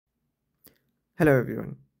Hello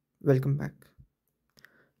everyone, welcome back.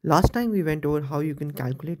 Last time we went over how you can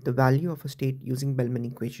calculate the value of a state using Bellman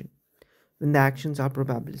equation when the actions are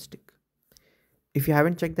probabilistic. If you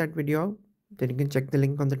haven't checked that video out, then you can check the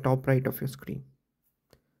link on the top right of your screen.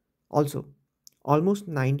 Also, almost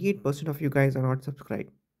 98% of you guys are not subscribed.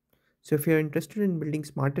 So if you're interested in building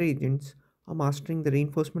smarter agents or mastering the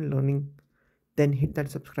reinforcement learning, then hit that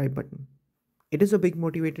subscribe button. It is a big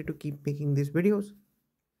motivator to keep making these videos.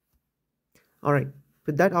 Alright,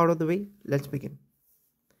 with that out of the way, let's begin.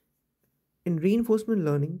 In reinforcement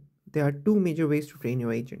learning, there are two major ways to train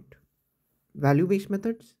your agent: value based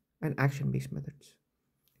methods and action based methods.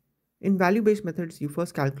 In value based methods, you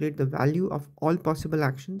first calculate the value of all possible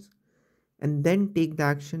actions and then take the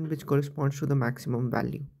action which corresponds to the maximum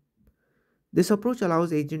value. This approach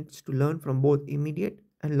allows agents to learn from both immediate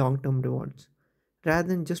and long term rewards rather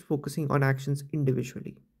than just focusing on actions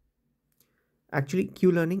individually. Actually,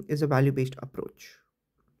 Qlearning is a value based approach.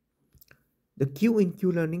 The Q in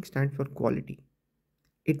Qlearning stands for quality.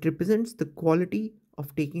 It represents the quality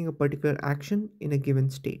of taking a particular action in a given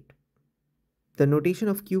state. The notation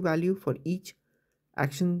of Q value for each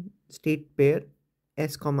action state pair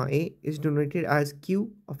S, A is denoted as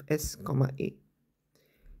Q of S, A,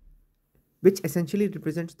 which essentially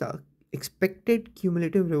represents the expected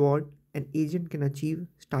cumulative reward an agent can achieve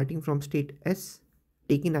starting from state S,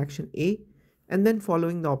 taking action A, and then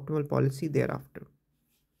following the optimal policy thereafter.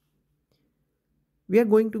 We are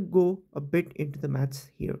going to go a bit into the maths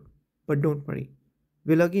here, but don't worry.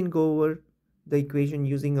 We'll again go over the equation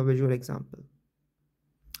using a visual example.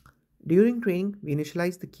 During training, we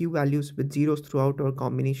initialize the Q values with zeros throughout our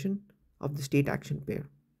combination of the state action pair.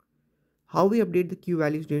 How we update the Q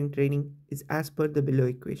values during training is as per the below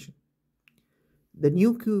equation. The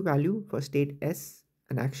new Q value for state S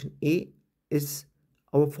and action A is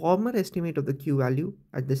our former estimate of the Q value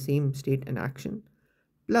at the same state and action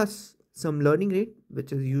plus some learning rate,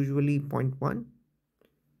 which is usually 0.1,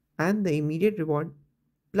 and the immediate reward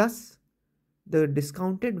plus the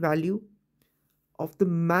discounted value of the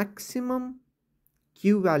maximum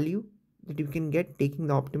Q value that you can get taking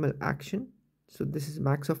the optimal action. So this is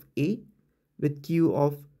max of A with Q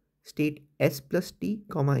of state S plus T,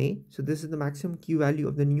 A. So this is the maximum Q value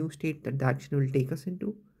of the new state that the action will take us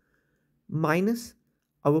into, minus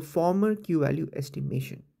our former Q value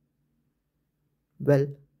estimation. Well,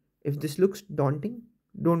 if this looks daunting,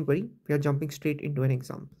 don't worry, we are jumping straight into an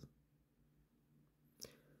example.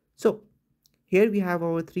 So here we have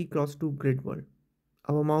our 3x2 grid world.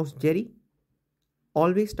 Our mouse Jerry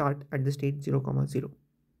always start at the state 0, 0.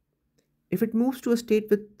 If it moves to a state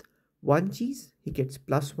with 1 cheese, he gets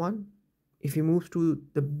 +1. If he moves to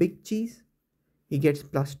the big cheese, he gets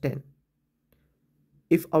 +10.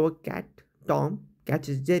 If our cat Tom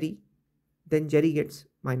catches Jerry, then Jerry gets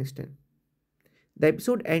 -10. The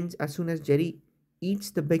episode ends as soon as Jerry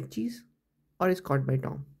eats the big cheese or is caught by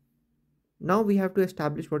Tom. Now we have to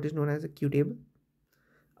establish what is known as a Q table.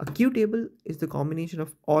 A Q table is the combination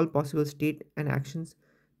of all possible state and actions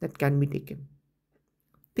that can be taken.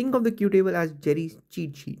 Think of the Q table as Jerry's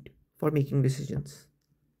cheat sheet for making decisions.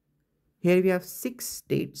 Here we have 6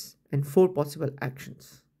 states and 4 possible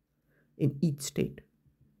actions in each state.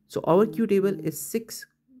 So our Q table is 6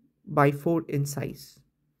 by 4 in size.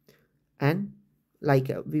 And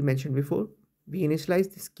like we mentioned before, we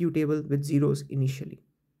initialize this Q table with zeros initially.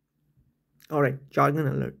 Alright, jargon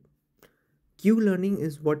alert. Qlearning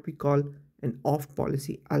is what we call an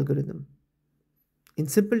off-policy algorithm. In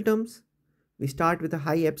simple terms, we start with a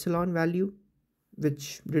high epsilon value,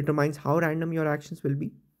 which determines how random your actions will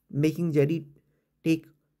be, making Jerry take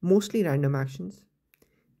mostly random actions.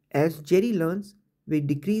 As Jerry learns, we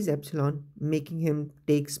decrease epsilon, making him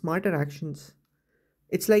take smarter actions.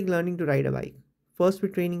 It's like learning to ride a bike, first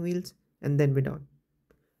with training wheels and then without.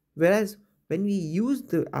 Whereas when we use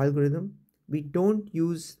the algorithm, we don't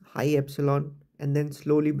use high epsilon and then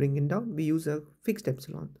slowly bring it down. We use a fixed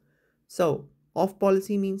epsilon. So off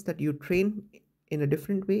policy means that you train in a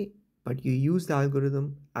different way, but you use the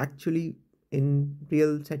algorithm actually in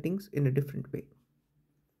real settings in a different way.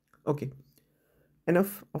 Okay,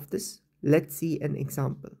 enough of this. Let's see an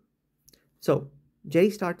example. So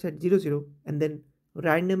Jerry starts at 0, 0 and then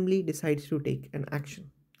randomly decides to take an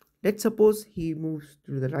action. Let's suppose he moves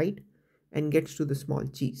to the right and gets to the small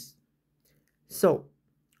cheese. So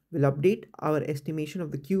we'll update our estimation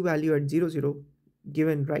of the Q value at 0, 0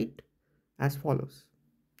 given right as follows.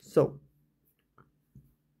 So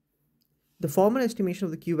the former estimation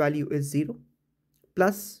of the Q value is 0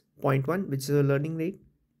 plus 0.1, which is a learning rate,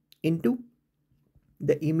 into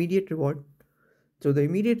the immediate reward. So the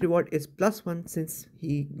immediate reward is +1 since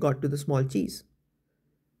he got to the small cheese,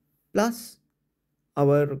 plus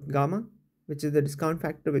our gamma, which is the discount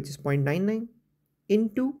factor, which is 0.99,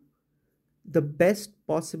 into the best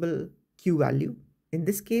possible Q value. In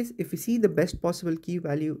this case, if we see, the best possible Q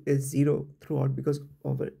value is 0 throughout because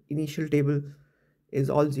our initial table is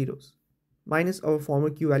all zeros, minus our former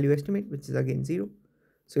Q value estimate, which is again 0.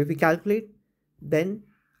 So if we calculate, then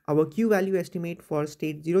our Q value estimate for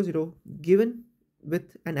state 0, 0 given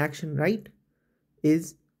with an action right is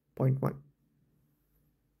zero point 0.1.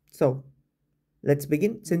 So let's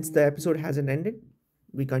begin. Since the episode hasn't ended,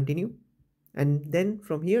 we continue. And then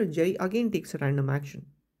from here, Jerry again takes a random action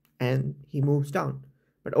and he moves down.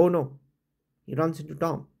 But oh no, he runs into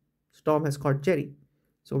Tom. So Tom has caught Jerry.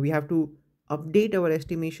 So we have to update our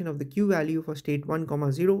estimation of the Q value for state 1,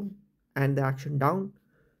 comma 0 and the action down.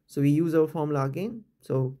 So we use our formula again.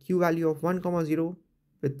 So Q value of 1, comma 0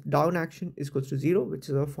 with down action is equals to 0, which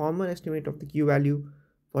is our former estimate of the Q value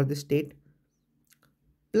for the state,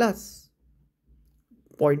 plus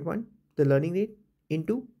 0.1, the learning rate,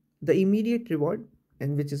 into the immediate reward,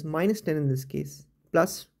 and which is minus 10 in this case,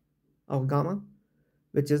 plus our gamma,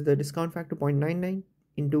 which is the discount factor 0.99,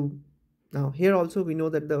 into, now here also we know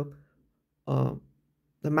that uh,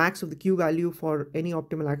 the max of the Q value for any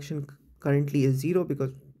optimal action currently is 0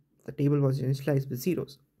 because the table was initialized with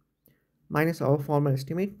zeros, minus our former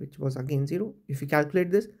estimate, which was again 0. If we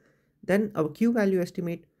calculate this, then our Q value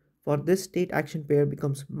estimate for this state action pair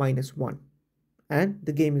becomes minus 1 and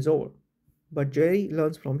the game is over. But Jerry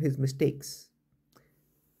learns from his mistakes.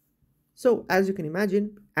 So as you can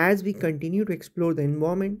imagine, as we continue to explore the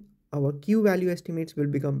environment, our Q value estimates will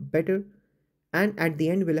become better, and at the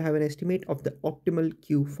end we'll have an estimate of the optimal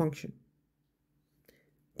Q function.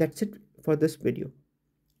 That's it for this video.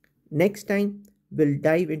 Next time, we'll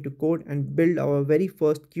dive into code and build our very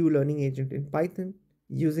first Qlearning agent in Python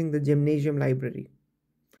using the Gymnasium library.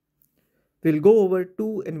 We'll go over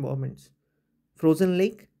two environments, Frozen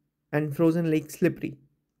Lake and Frozen Lake Slippery.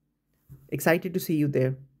 Excited to see you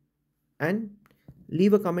there. And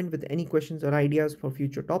leave a comment with any questions or ideas for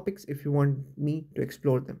future topics if you want me to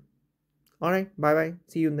explore them. Alright, bye bye.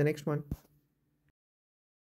 See you in the next one.